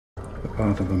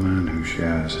path of a man who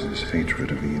shares his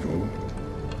hatred of evil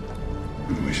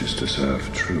and wishes to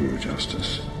serve true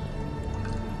justice.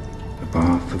 The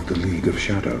path of the League of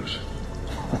Shadows.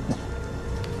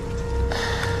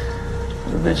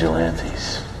 The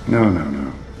vigilantes. No.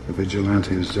 The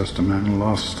vigilante is just a man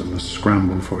lost in the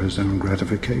scramble for his own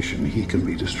gratification. He can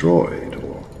be destroyed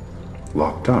or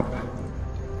locked up.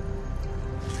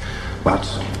 But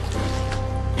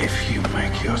if you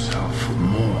make yourself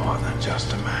more than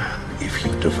just a man, if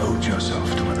you devote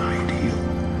yourself to an ideal,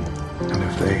 and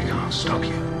if they can't stop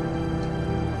you,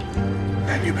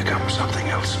 then you become something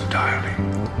else entirely.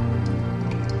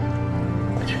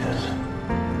 Which is?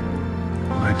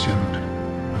 Legend,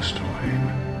 Mr. Wayne.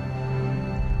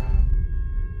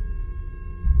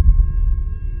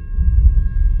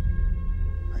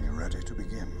 Are you ready to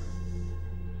begin?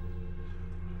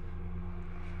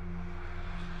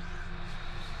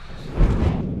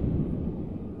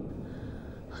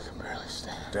 I can barely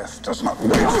stand. Death does not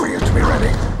wait for you to be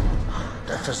ready.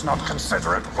 Death is not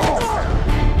considerate warfare.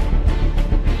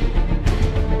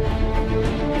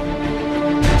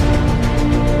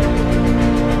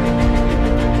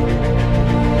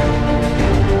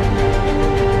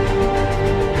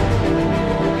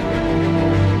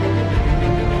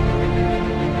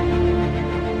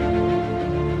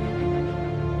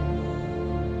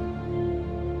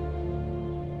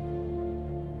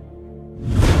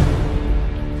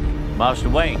 Master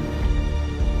Wayne,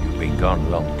 you've been gone a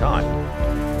long time.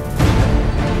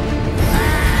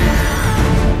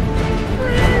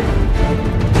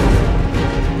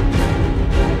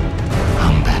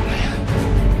 I'm Batman.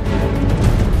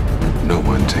 No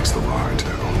one takes the law into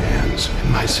their own hands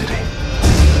in my city.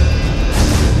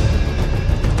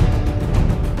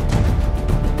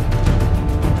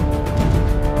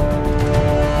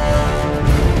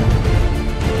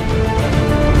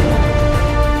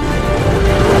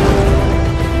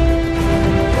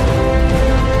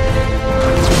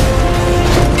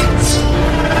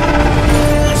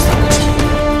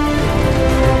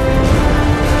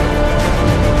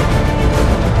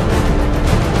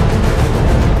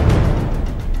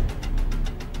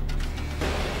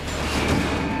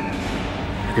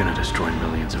 You're gonna destroy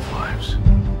millions of lives.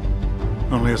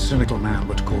 Only a cynical man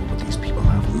would call what these people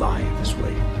have lives,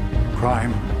 Wayne.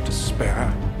 Crime,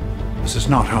 despair. This is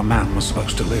not how man was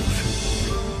supposed to live.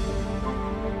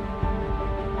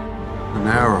 The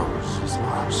Narrows is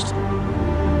lost.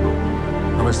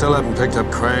 And I still haven't picked up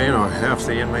Crane or half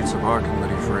the inmates of Arkham that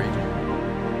he freed.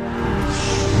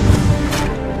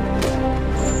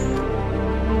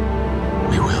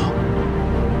 We will.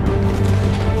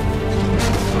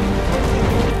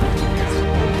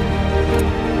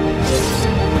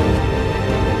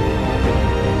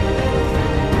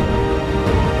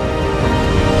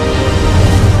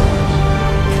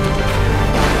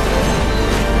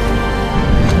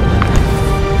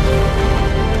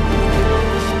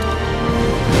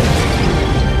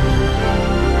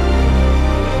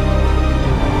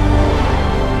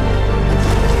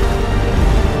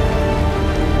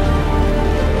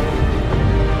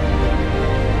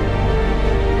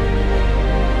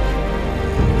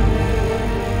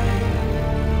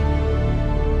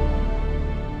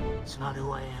 It's not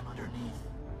who I am underneath,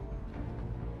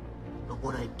 but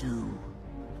what I do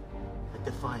that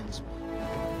defines me.